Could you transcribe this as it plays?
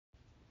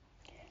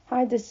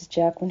Hi, this is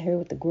Jacqueline here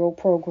with the Grow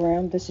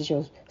Program. This is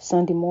your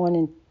Sunday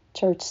morning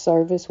church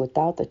service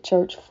without the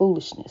church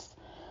foolishness.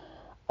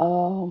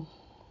 When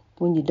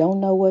you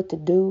don't know what to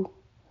do,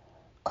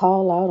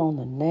 call out on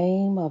the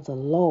name of the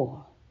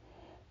Lord.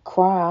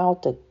 Cry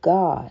out to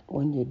God.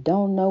 When you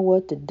don't know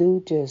what to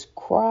do, just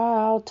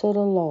cry out to the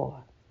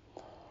Lord.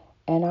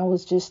 And I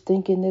was just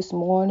thinking this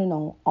morning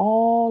on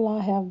all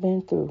I have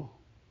been through.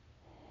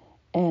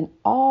 And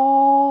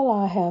all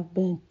I have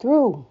been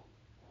through.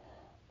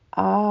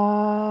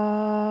 I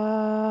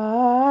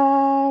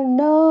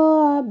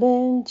know I've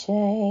been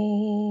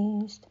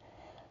changed.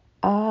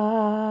 I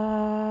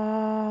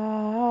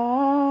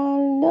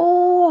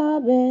know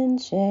I've been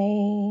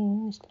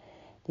changed.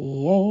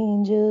 The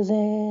angels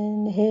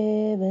in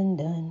heaven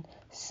done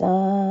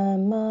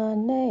sign my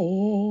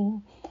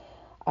name.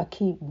 I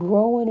keep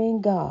growing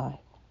in God.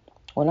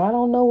 When I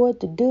don't know what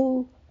to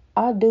do,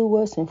 I do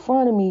what's in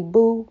front of me,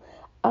 boo.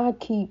 I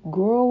keep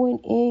growing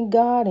in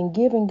God and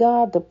giving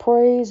God the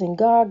praise, and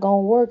God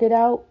gonna work it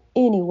out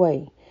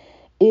anyway.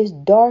 It's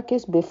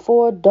darkest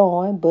before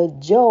dawn, but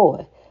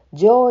joy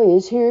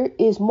is here,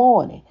 it's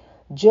morning.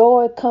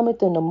 Joy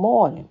cometh in the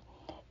morning.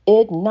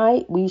 At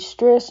night, we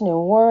stressing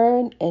and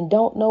worrying and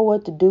don't know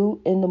what to do.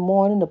 In the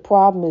morning, the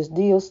problem is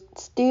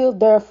still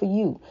there for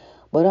you.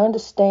 But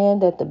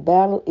understand that the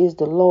battle is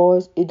the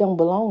Lord's. It don't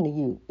belong to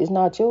you. It's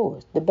not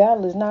yours. The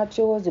battle is not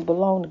yours. It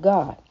belongs to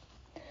God.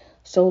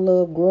 So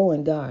love, grow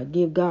in God.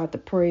 Give God the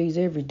praise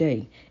every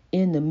day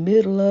in the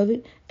middle of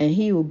it, and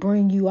He will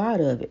bring you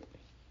out of it.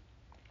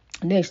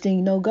 Next thing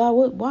you know, God,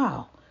 what?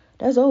 Wow,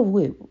 that's over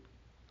with.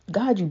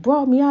 God, you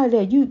brought me out of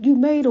that. You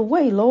made a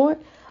way, Lord.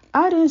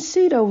 I didn't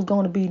see there was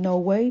going to be no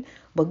way,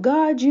 but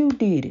God, you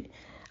did it.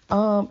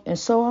 And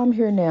so I'm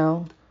here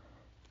now.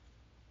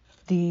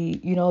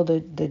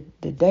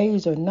 The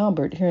days are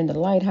numbered here in the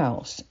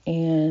lighthouse,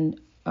 and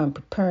I'm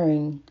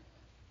preparing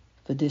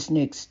for this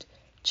next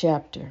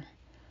chapter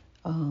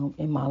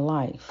in my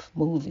life,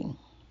 moving,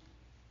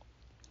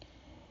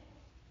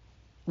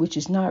 which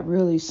is not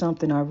really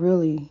something I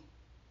really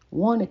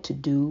wanted to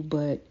do,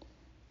 but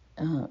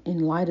in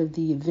light of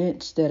the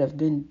events that have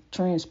been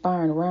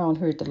transpiring around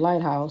here at the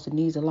lighthouse, it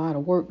needs a lot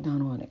of work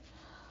done on it.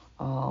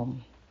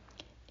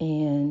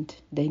 And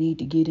they need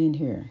to get in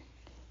here,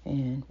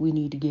 and we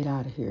need to get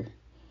out of here.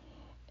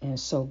 And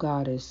so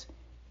God is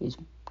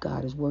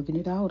working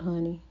it out,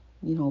 honey.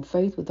 You know,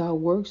 faith without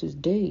works is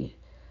dead.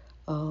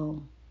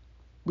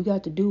 We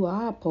got to do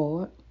our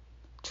part,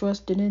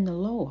 trusting in the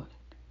Lord.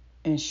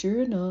 And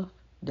sure enough,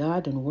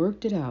 God done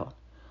worked it out.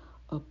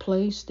 A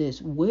place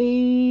that's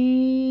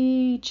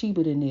way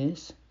cheaper than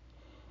this,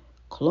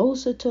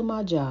 closer to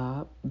my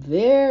job,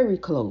 very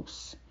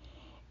close.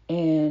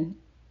 And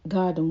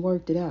God done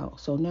worked it out.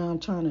 So now I'm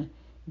trying to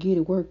get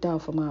it worked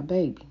out for my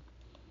baby.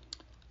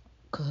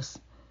 Because,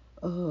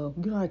 you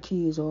know how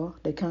kids are.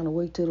 They kind of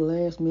wait till the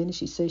last minute.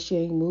 She says she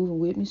ain't moving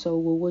with me. So,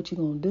 well, what you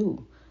going to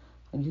do?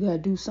 You got to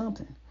do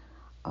something.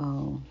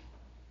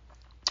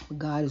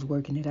 God is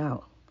working it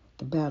out.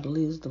 The battle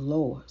is the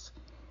Lord's.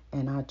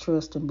 And I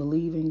trust and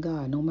believe in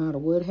God. No matter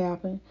what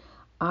happened,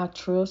 I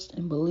trust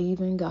and believe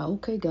in God.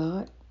 Okay,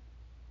 God.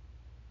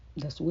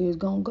 That's the way it's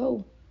going to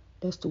go.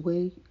 That's the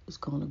way it's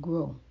going to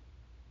grow.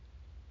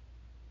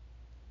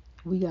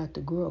 We got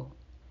to grow.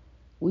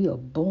 We are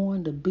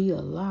born to be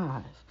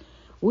alive.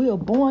 We are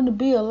born to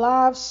be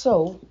alive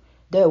so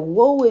that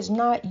woe is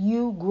not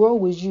you,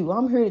 grow as you.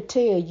 I'm here to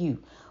tell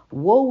you,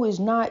 woe is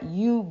not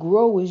you,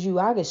 grow as you.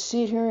 I can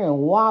sit here and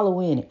wallow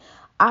in it.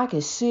 I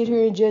can sit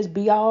here and just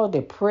be all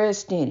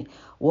depressed in it.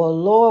 Well,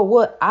 Lord,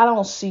 what? I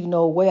don't see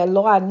no way.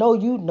 Lord, I know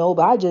you know,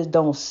 but I just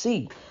don't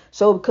see.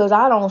 So because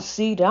I don't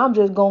see that, I'm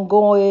just going to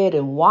go ahead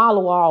and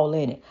wallow all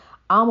in it.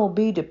 I'm going to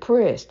be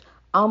depressed.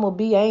 I'm going to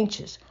be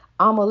anxious.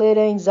 I'm going to let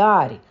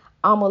anxiety.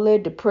 I'm going to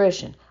let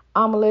depression.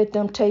 I'm going to let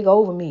them take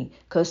over me.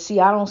 Because, see,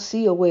 I don't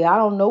see a way. I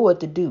don't know what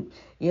to do.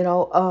 You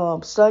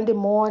know, Sunday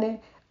morning,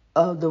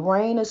 the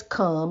rain has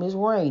come. It's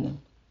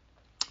raining.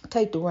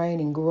 Take the rain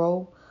and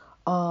grow.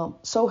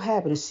 So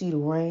happy to see the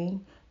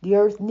rain. The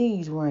earth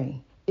needs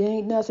rain. It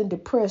ain't nothing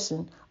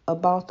depressing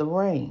about the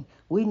rain.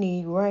 We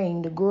need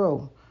rain to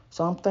grow.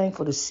 So I'm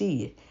thankful to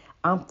see it.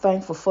 I'm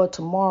thankful for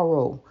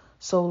tomorrow.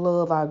 So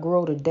love, I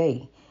grow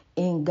today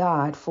in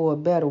God for a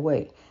better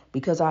way.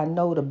 Because I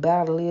know the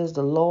battle is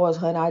the Lord's,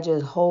 honey. I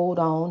just hold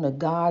on to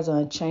God's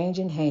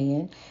unchanging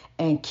hand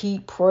and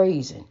keep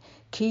praising.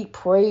 Keep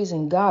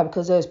praising God,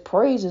 because as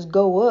praises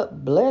go up,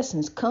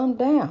 blessings come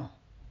down.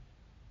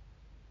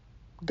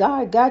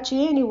 God got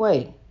you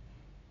anyway.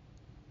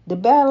 The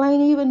battle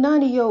ain't even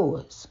none of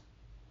yours.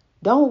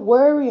 Don't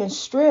worry and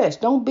stress.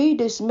 Don't be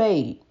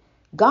dismayed.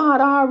 God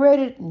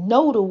already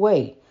know the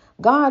way.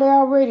 God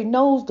already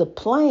knows the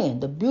plan,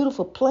 the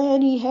beautiful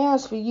plan He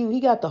has for you. He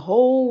got the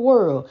whole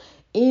world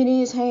in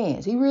His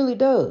hands. He really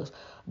does.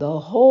 The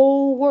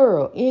whole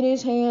world in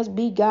His hands,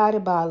 be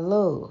guided by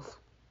love.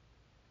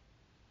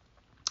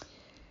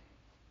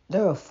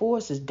 There are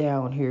forces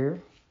down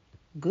here,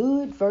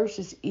 good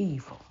versus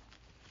evil.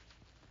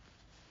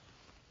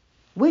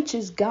 Which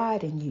is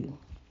guiding you?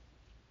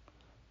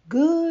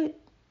 Good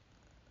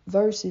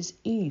versus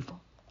evil.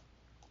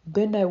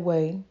 Been that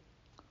way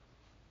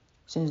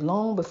since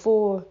long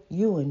before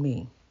you and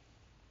me.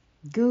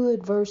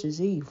 Good versus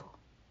evil.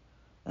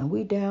 And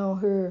we down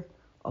here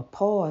a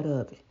part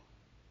of it.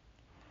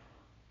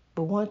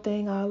 But one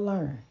thing I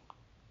learned,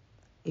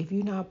 if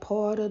you're not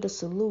part of the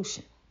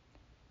solution,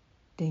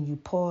 then you're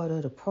part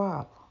of the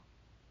problem.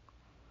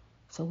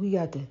 So we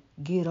got to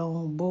get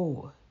on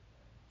board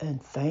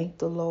and thank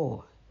the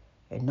Lord.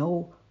 And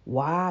know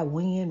why,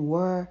 when,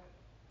 where.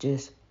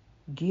 Just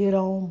get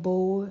on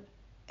board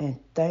and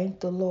thank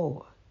the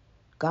Lord.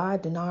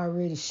 God done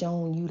already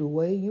shown you the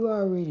way. You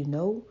already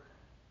know.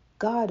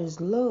 God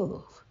is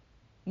love.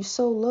 You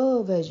sow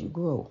love as you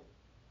grow.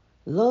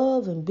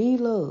 Love and be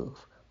loved.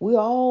 We're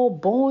all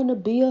born to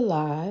be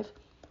alive.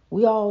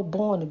 We all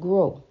born to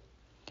grow.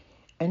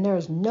 And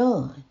there's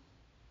none,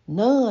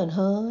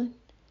 hon,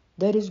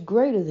 that is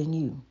greater than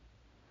you.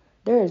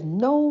 There is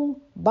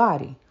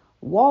nobody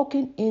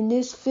walking in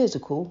this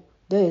physical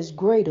that is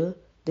greater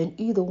than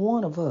either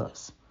one of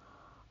us.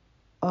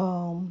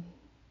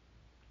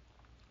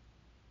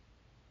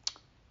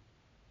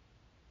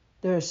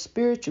 There are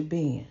spiritual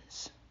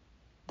beings.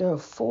 There are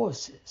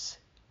forces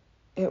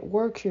at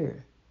work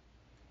here.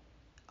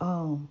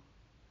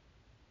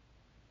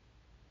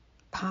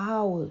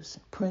 Powers,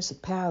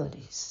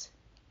 principalities,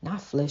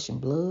 not flesh and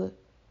blood,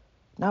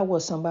 not what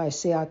somebody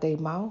say out their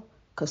mouth.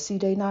 Because see,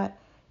 they not,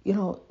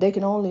 they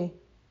can only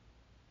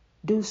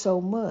do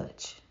so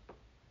much.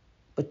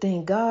 But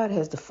then God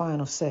has the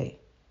final say.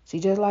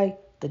 See, just like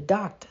the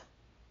doctor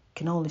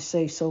can only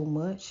say so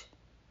much,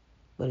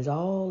 but it's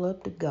all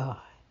up to God.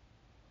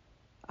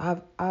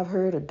 I've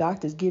heard of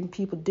doctors giving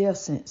people death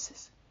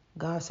sentences.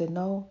 God said,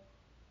 no,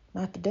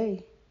 not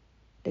today.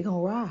 They're going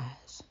to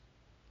rise.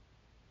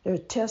 There are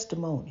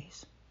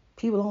testimonies.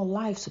 People on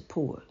life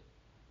support.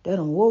 They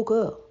done woke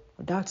up.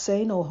 The doctor say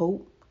ain't no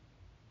hope.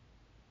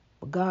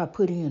 But God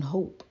put in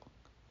hope.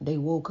 They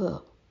woke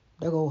up.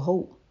 There go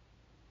hope.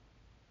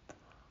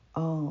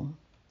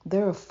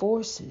 There are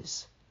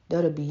forces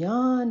that are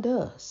beyond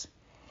us.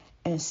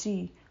 And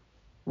see,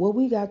 what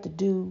we got to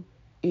do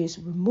is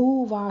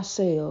remove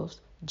ourselves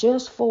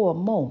just for a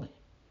moment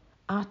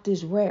out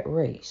this rat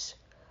race,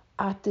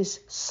 out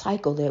this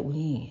cycle that we're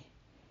in.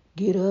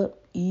 Get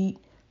up, eat,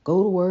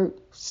 go to work,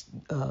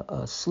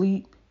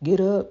 sleep,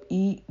 get up,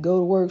 eat, go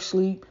to work,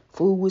 sleep,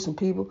 food with some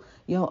people,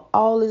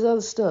 all this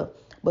other stuff.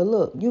 But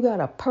look, you got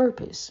a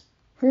purpose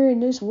here in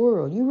this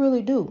world. You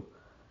really do.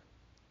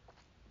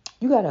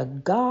 You got a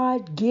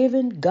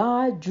God-given,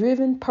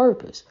 God-driven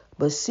purpose.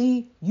 But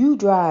see, you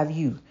drive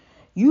you.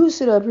 You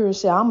sit up here and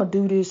say, I'm going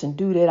to do this and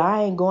do that.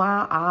 I ain't going,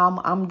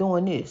 I'm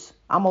doing this.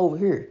 I'm over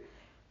here.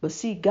 But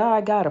see,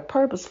 God got a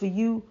purpose for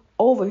you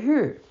over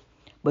here.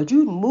 But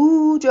you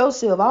moved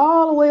yourself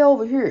all the way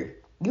over here.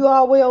 You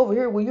all the way over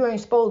here where you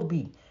ain't supposed to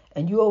be.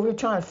 And you over here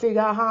trying to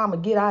figure out how I'm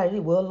going to get out of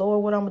it. Well,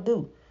 Lord, what I'm going to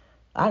do?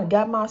 I done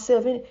got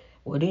myself in it.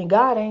 Well, then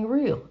God ain't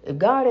real. If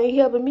God ain't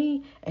helping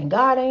me and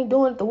God ain't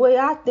doing it the way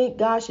I think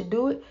God should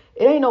do it,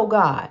 it ain't no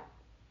God.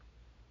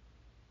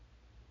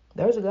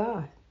 There's a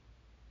God.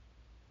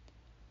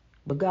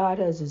 But God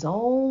has his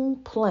own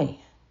plan.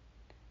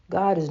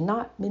 God is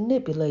not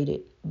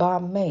manipulated by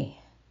man.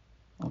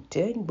 I'm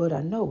telling you, but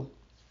I know.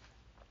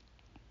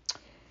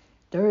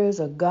 There is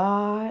a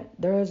God,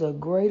 there is a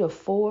greater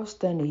force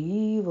than the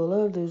evil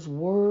of this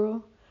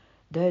world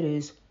that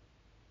is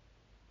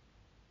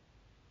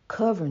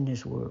covering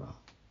this world,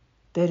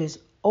 that is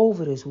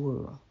over this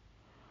world.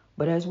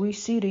 But as we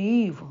see the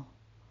evil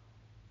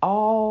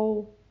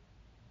all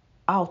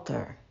out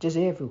there, just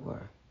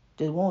everywhere,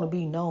 just want to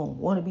be known,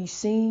 want to be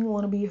seen,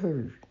 want to be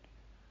heard,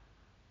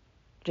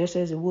 just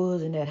as it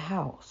was in that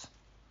house.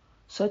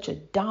 Such a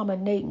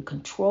dominating,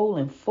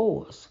 controlling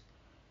force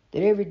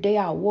that every day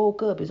I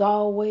woke up, it's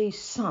always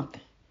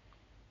something.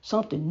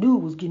 Something new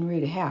was getting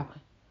ready to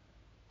happen.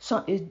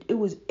 It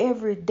was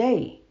every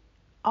day,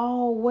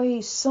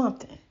 always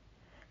something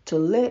to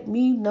let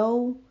me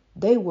know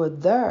they were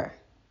there.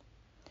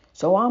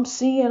 So I'm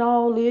seeing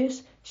all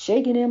this,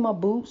 shaking in my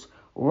boots,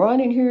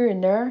 running here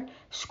and there,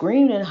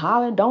 screaming and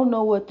hollering, don't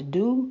know what to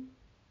do.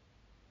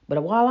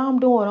 But while I'm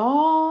doing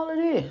all of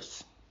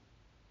this,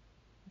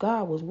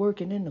 God was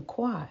working in the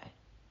quiet.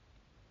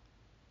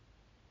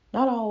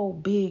 Not all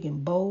big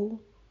and bold,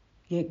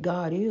 yet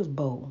God is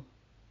bold.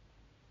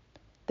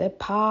 That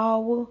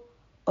power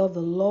of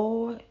the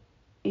Lord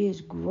is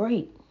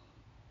great.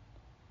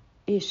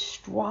 It's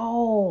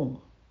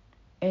strong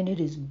and it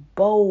is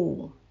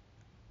bold.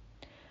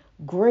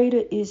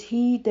 Greater is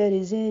he that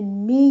is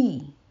in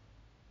me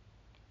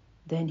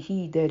than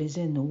he that is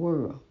in the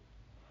world.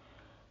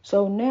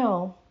 So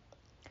now,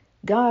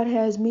 God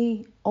has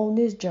me on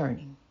this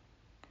journey.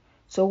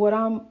 So what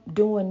I'm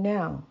doing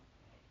now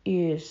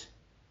is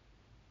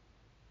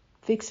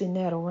fixing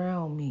that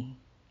around me,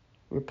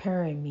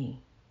 repairing me,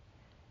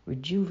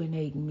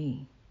 rejuvenating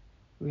me,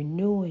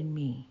 renewing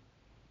me,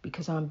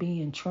 because I'm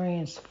being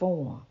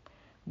transformed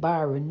by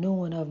a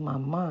renewing of my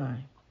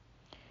mind,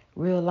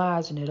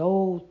 realizing that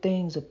old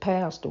things have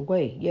passed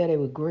away. Yeah, they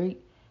were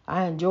great.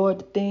 I enjoyed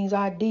the things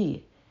I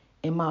did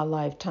in my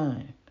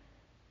lifetime.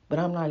 But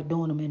I'm not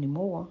doing them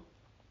anymore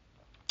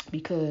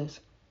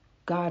because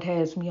God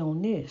has me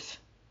on this,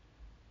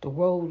 the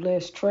road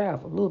less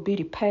traveled, little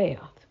bitty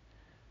path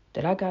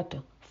that I got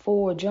to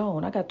forge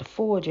on. I got to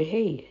forge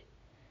ahead.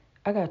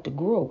 I got to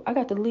grow. I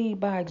got to lead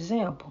by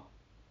example.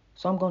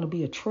 So I'm going to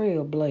be a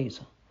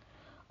trailblazer.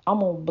 I'm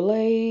going to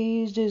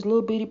blaze this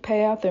little bitty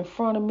path in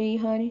front of me,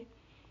 honey,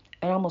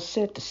 and I'm going to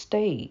set the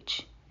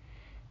stage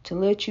to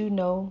let you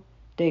know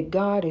that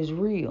God is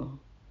real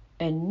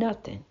and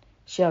nothing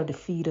shall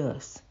defeat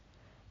us.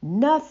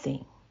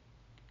 Nothing.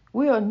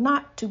 We are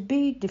not to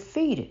be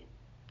defeated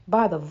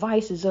by the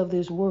vices of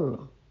this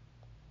world.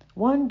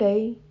 One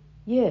day,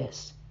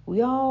 yes,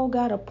 we all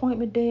got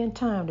appointment day and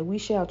time that we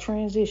shall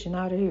transition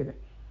out of here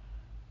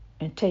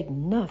and take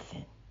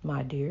nothing,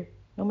 my dear,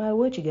 no matter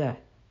what you got.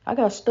 I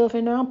got stuff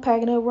in there I'm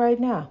packing up right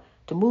now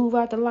to move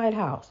out the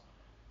lighthouse.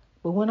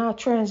 But when I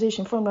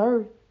transition from the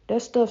earth,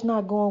 that stuff's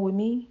not going with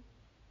me.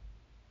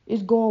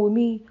 It's going with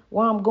me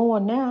where I'm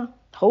going now,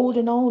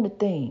 holding on to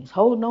things,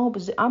 holding on.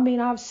 I mean,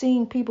 I've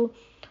seen people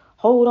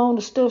hold on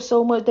to stuff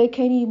so much they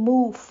can't even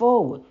move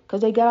forward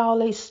because they got all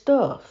their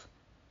stuff.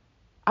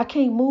 I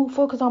can't move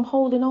forward because I'm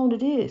holding on to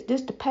this.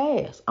 This the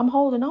past. I'm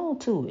holding on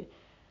to it.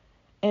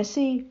 And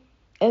see,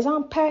 as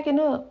I'm packing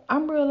up,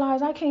 I'm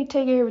realizing I can't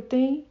take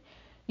everything.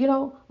 You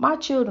know, my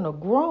children are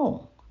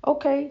grown.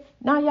 Okay,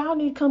 now y'all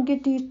need to come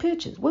get these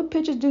pictures. What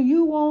pictures do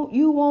you want?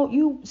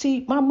 You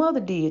see, my mother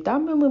did. I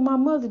remember my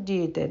mother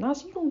did that. And I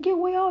said, you gonna give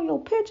away all your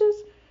pictures?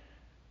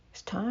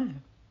 It's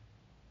time.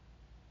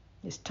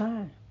 It's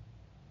time.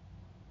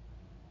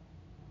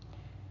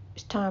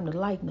 It's time to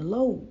lighten the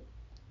load.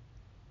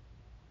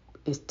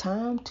 It's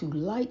time to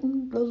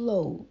lighten the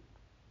load.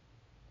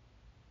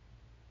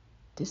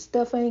 This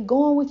stuff ain't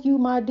going with you,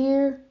 my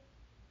dear.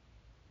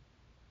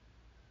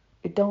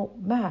 It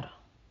don't matter.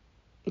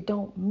 It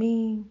don't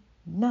mean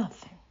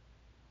nothing.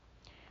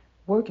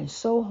 Working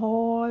so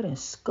hard and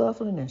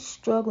scuffling and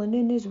struggling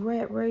in this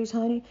rat race,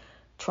 honey,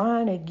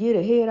 trying to get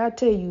ahead. I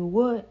tell you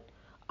what,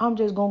 I'm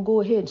just going to go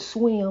ahead and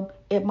swim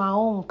at my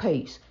own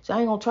pace. So I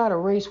ain't going to try to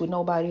race with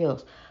nobody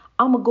else.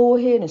 I'm going to go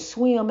ahead and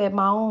swim at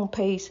my own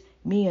pace,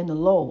 me and the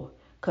Lord.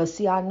 Because,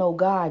 see, I know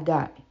God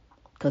got me.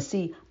 Because,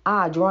 see,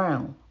 I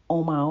drown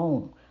on my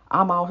own.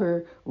 I'm out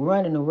here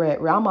running the rat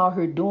race. I'm out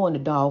here doing the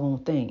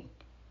doggone thing.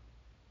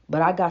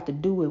 But I got to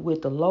do it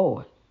with the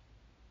Lord,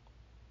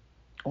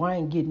 or I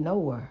ain't getting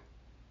nowhere.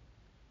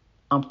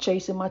 I'm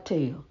chasing my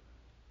tail.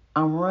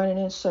 I'm running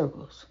in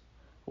circles.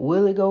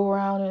 Will it go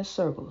around in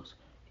circles?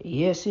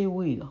 Yes, it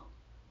will.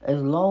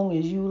 As long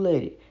as you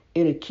let it.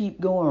 It'll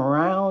keep going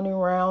round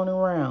and round and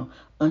round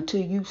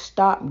until you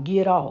stop and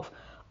get off.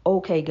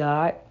 Okay,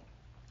 God,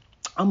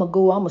 I'm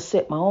going to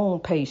set my own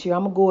pace here.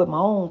 I'm going to go at my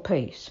own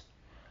pace.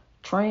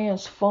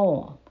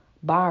 Transform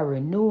by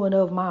renewing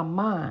of my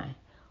mind.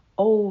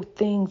 Old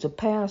things are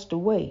passed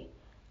away.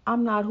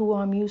 I'm not who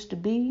I'm used to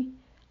be.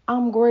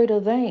 I'm greater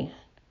than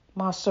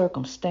my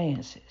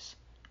circumstances.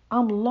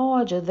 I'm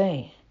larger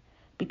than,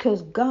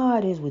 because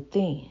God is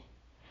within.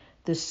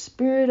 The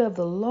Spirit of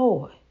the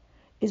Lord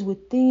is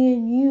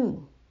within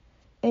you.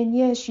 And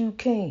yes, you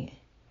can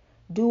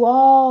do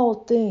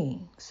all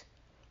things.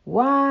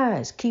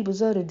 Rise,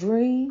 keepers of the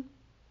dream.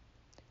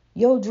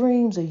 Your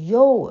dreams are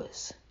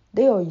yours.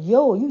 They are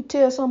yours. You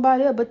tell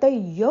somebody else, but they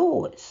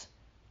yours.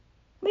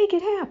 Make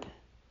it happen.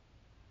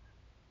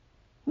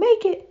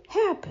 Make it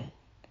happen.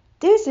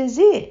 This is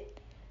it.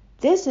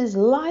 This is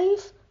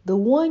life, the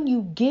one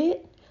you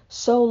get.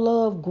 So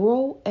love,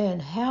 grow,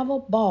 and have a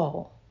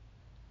ball.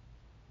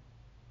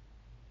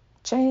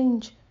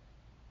 Change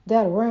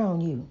that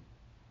around you.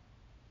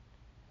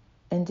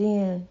 And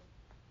then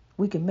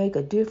we can make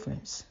a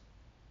difference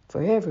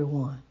for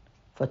everyone,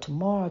 for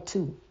tomorrow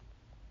too.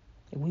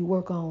 If we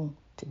work on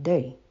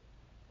today,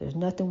 there's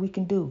nothing we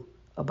can do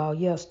about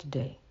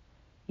yesterday.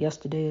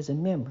 Yesterday is a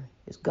memory.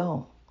 It's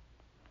gone.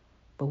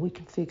 But we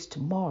can fix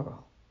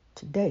tomorrow,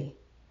 today,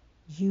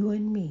 you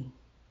and me.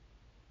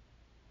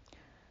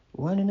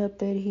 Running up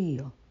that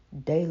hill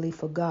daily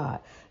for God.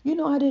 You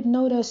know, I didn't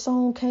know that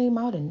song came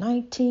out in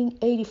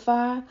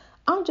 1985.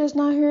 I'm just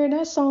not hearing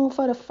that song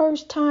for the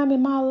first time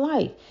in my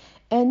life.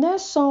 And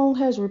that song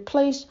has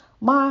replaced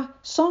my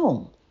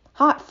song,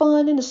 Hot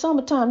Fun in the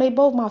Summertime. They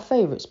both my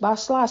favorites by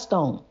Sly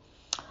Stone.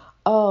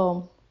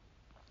 But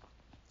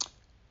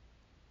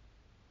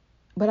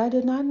I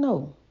did not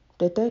know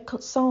that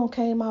song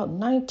came out in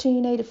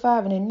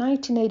 1985. And in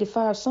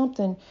 1985,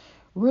 something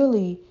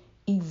really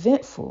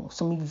eventful,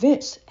 some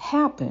events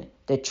happened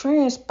that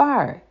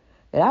transpired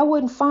that I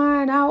wouldn't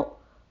find out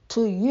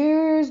till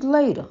years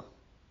later.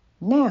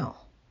 Now,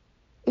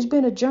 it's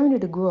been a journey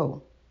to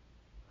grow.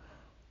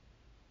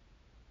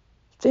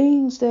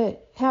 Things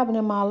that happened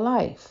in my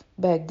life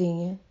back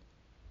then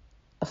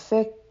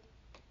affect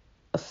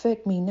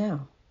me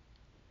now.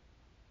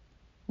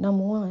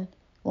 Number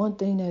one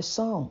thing, that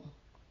song,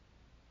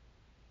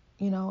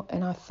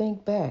 and I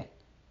think back,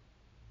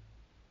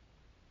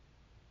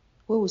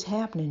 what was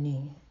happening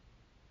then?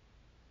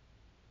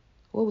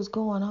 What was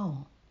going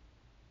on?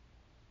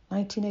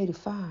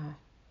 1985,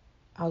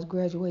 I was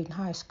graduating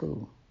high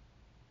school.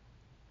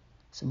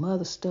 some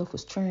other stuff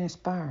was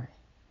transpiring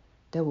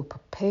that would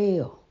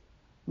propel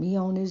me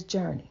on this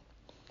journey.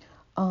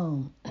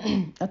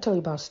 I told you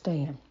about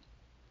Stan.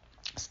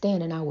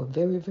 Stan and I were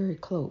very, very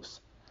close.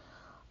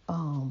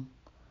 When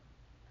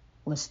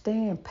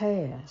Stan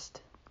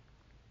passed,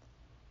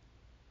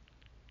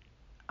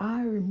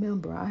 I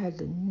remember I had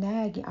the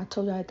nagging. I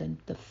told you I had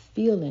the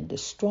feeling, the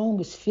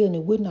strongest feeling,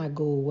 it would not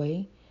go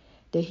away,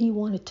 that he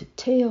wanted to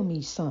tell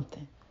me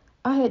something.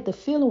 I had the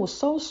feeling was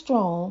so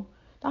strong.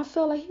 I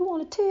felt like he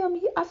wanted to tell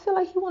me. I feel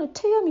like he wanted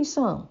to tell me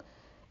something.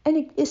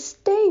 And it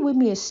stayed with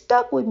me. It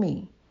stuck with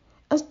me.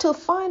 Until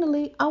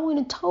finally I went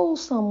and told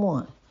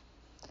someone.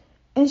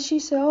 And she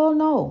said, oh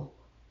no,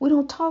 we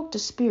don't talk to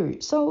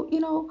spirit. So,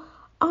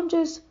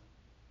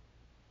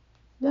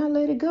 I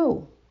let it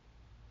go.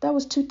 That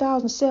was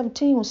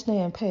 2017 when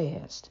Stan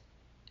passed.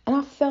 And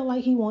I felt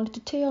like he wanted to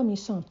tell me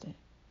something.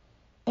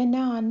 And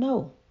now I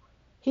know.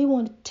 He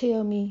wanted to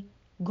tell me,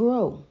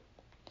 grow.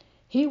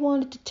 He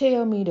wanted to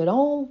tell me that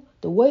on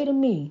the way to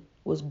me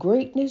was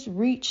greatness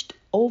reached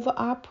over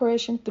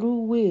oppression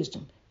through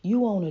wisdom.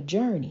 You on a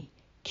journey.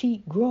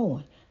 Keep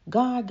growing.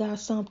 God got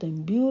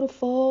something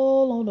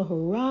beautiful on the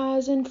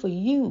horizon for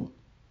you.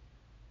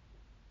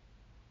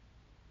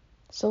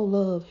 So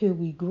love, here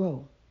we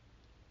grow.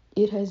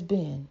 It has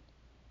been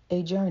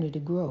a journey to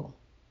grow.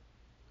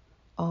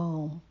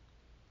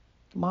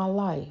 My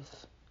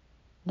life,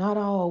 not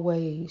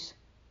always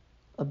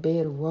a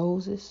bed of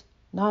roses,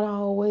 not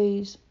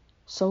always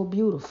so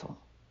beautiful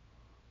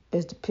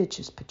as the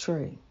pictures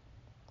portray.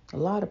 A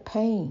lot of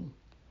pain,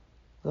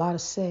 a lot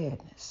of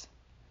sadness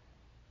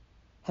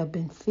have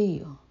been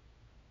filled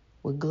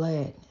with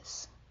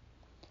gladness.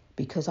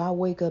 Because I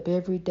wake up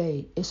every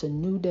day, it's a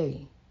new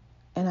day,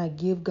 and I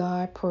give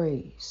God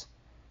praise.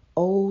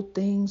 Old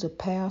things are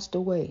passed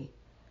away.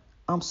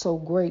 I'm so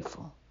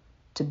grateful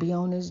to be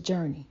on this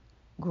journey,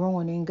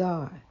 growing in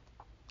God.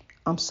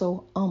 I'm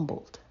so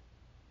humbled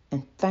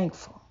and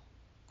thankful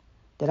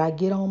that I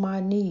get on my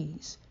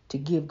knees to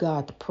give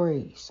God the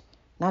praise,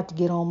 not to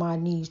get on my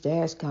knees to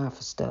ask God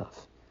for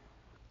stuff.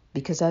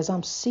 Because as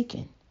I'm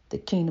seeking the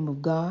kingdom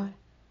of God,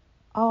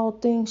 all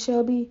things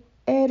shall be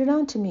added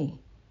unto me.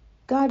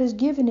 God has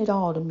given it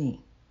all to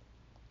me.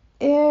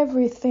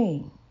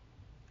 Everything.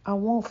 I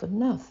want for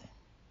nothing.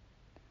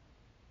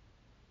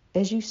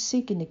 As you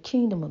seeking the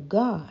kingdom of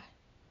God,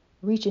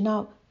 reaching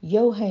out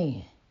your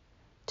hand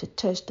to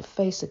touch the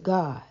face of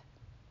God,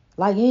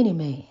 like any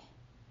man,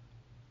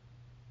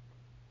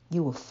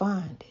 you will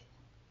find it.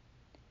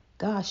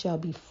 God shall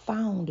be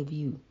found of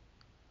you.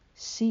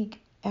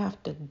 Seek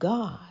after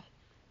God,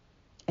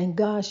 and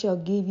God shall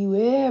give you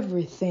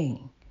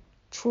everything.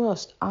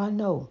 Trust, I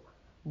know.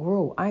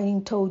 Grow. I ain't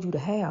even told you the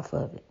half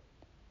of it.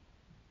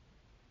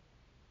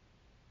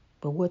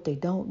 But what they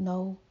don't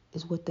know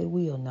is what they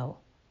will know.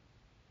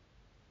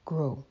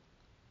 Grow.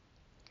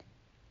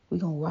 We're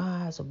going to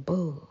rise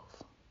above.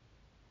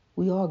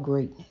 We are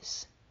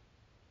greatness.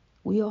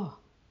 We are.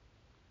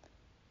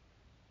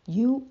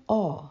 You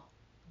are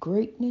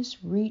greatness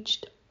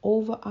reached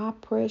over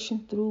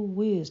oppression through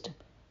wisdom.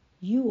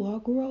 You are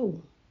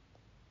grown.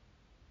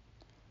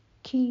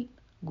 Keep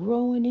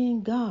growing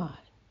in God.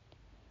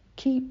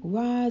 Keep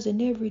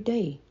rising every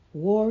day.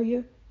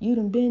 Warrior, you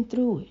done been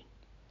through it.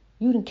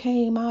 You done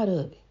came out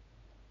of it.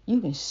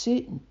 You can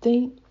sit and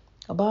think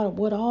about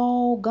what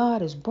all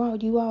God has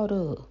brought you out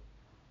of.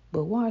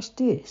 But watch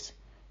this.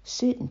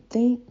 Sit and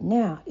think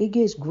now. It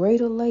gets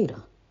greater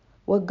later.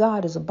 What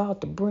God is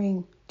about to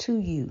bring to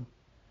you.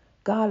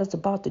 God is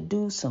about to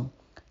do some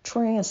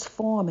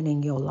transforming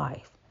in your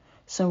life.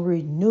 Some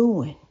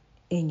renewing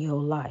in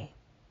your life.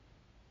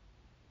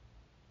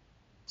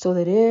 So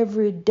that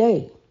every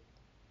day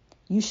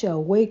you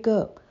shall wake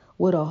up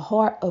with a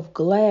heart of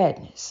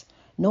gladness.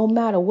 No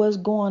matter what's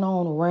going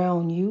on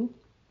around you.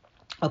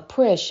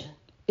 Oppression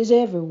is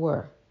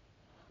everywhere.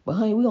 But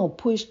honey, we're going to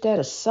push that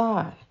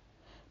aside.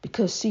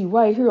 Because see,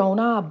 right here on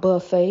our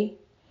buffet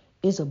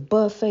is a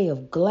buffet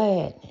of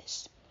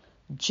gladness,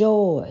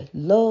 joy,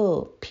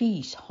 love,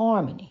 peace,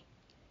 harmony.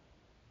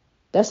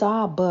 That's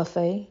our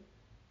buffet.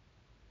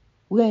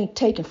 We ain't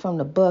taking from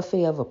the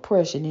buffet of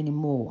oppression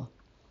anymore.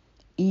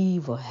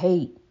 Evil,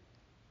 hate,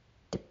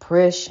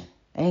 depression,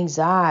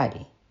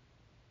 anxiety,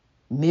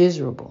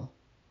 miserable,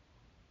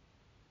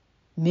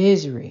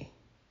 misery.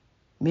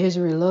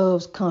 Misery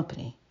loves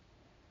company.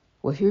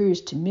 Well,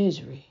 here's to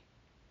misery.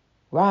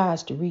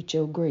 Rise to reach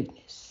your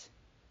greatness.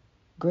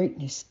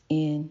 Greatness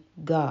in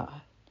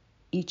God.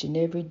 Each and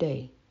every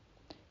day.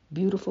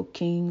 Beautiful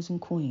kings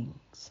and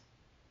queens.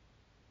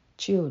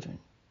 Children.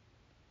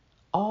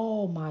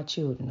 All my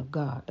children of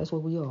God. That's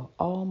what we are.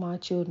 All my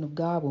children of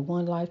God with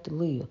one life to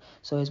live.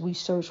 So as we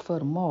search for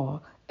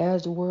tomorrow,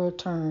 as the world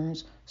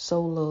turns,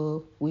 so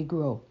love we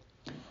grow.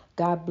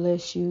 God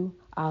bless you.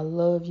 I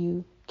love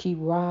you. Keep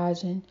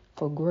rising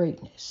for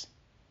greatness.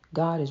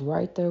 God is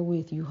right there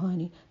with you,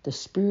 honey. The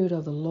Spirit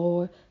of the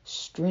Lord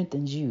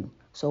strengthens you.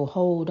 So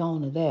hold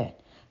on to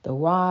that. The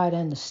rod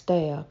and the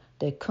staff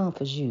that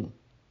comforts you.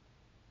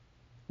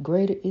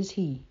 Greater is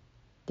He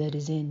that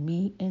is in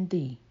me and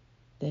thee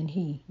than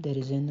he that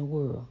is in the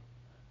world.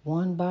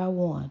 one by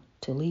one,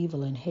 till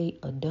evil and hate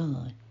are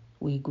done,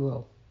 we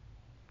grow.